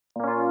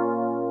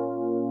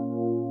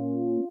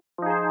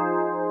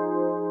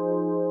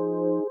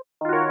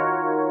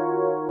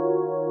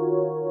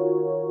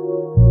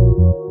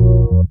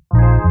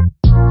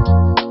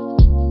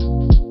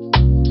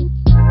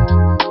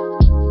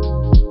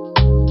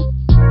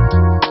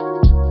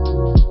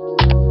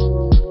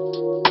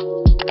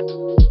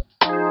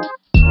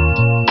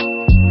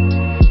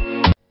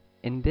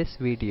this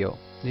video,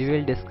 we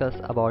will discuss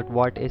about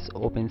what is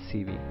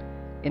OpenCV.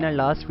 In our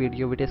last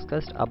video, we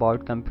discussed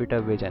about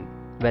computer vision.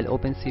 Well,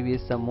 OpenCV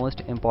is the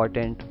most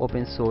important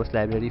open source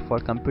library for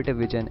computer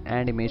vision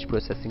and image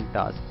processing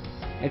tasks.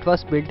 It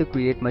was built to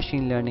create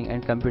machine learning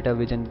and computer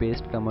vision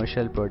based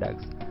commercial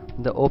products.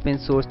 The open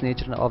source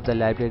nature of the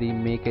library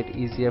make it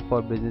easier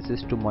for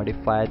businesses to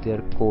modify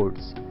their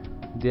codes.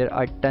 There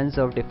are tons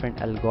of different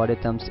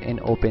algorithms in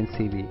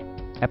OpenCV.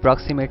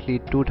 Approximately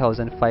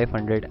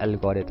 2500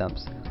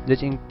 algorithms,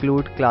 which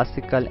include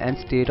classical and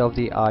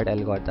state-of-the-art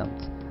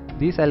algorithms.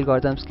 These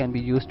algorithms can be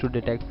used to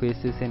detect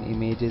faces in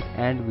images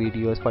and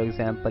videos, for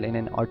example in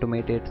an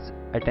automated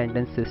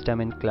attendance system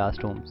in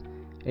classrooms.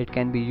 It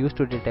can be used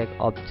to detect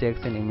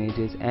objects in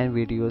images and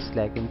videos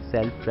like in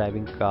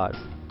self-driving cars,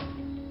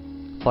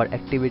 for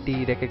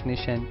activity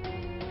recognition,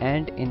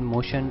 and in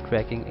motion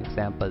tracking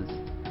examples.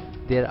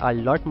 There are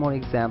a lot more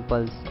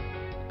examples.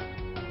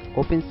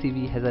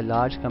 OpenCV has a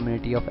large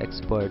community of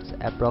experts,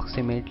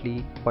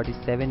 approximately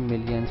 47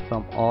 million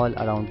from all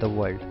around the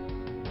world.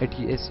 It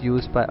is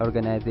used by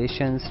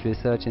organizations,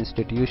 research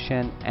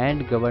institutions,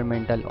 and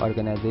governmental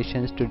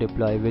organizations to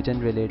deploy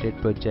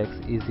vision-related projects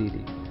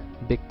easily.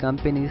 Big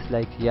companies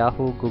like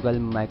Yahoo, Google,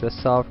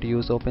 Microsoft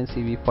use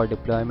OpenCV for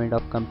deployment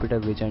of computer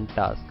vision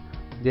tasks.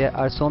 There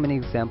are so many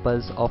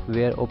examples of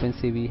where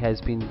OpenCV has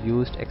been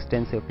used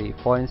extensively.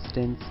 For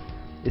instance,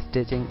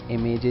 staging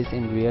images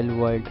in real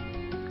world,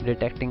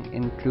 detecting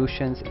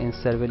intrusions in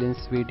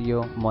surveillance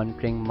video,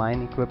 monitoring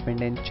mine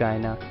equipment in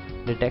China,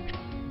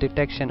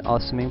 detection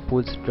of swimming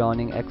pools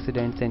drowning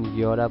accidents in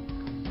Europe,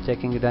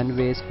 checking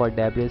runways for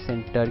debris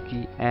in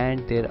Turkey,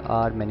 and there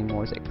are many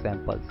more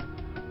examples.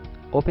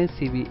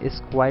 OpenCV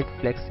is quite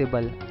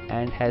flexible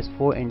and has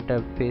 4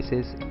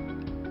 interfaces.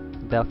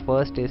 The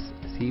first is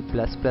C++,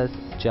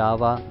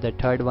 Java, the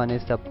third one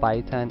is the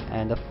Python,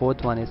 and the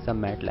fourth one is the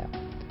MATLAB.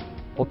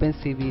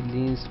 OpenCV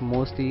leans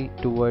mostly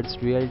towards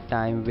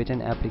real-time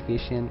vision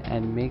application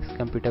and makes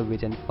computer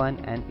vision fun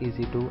and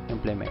easy to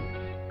implement.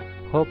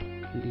 Hope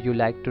you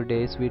liked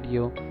today's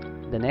video.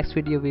 The next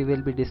video we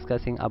will be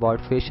discussing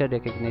about facial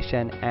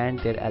recognition and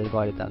their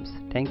algorithms.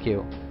 Thank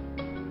you.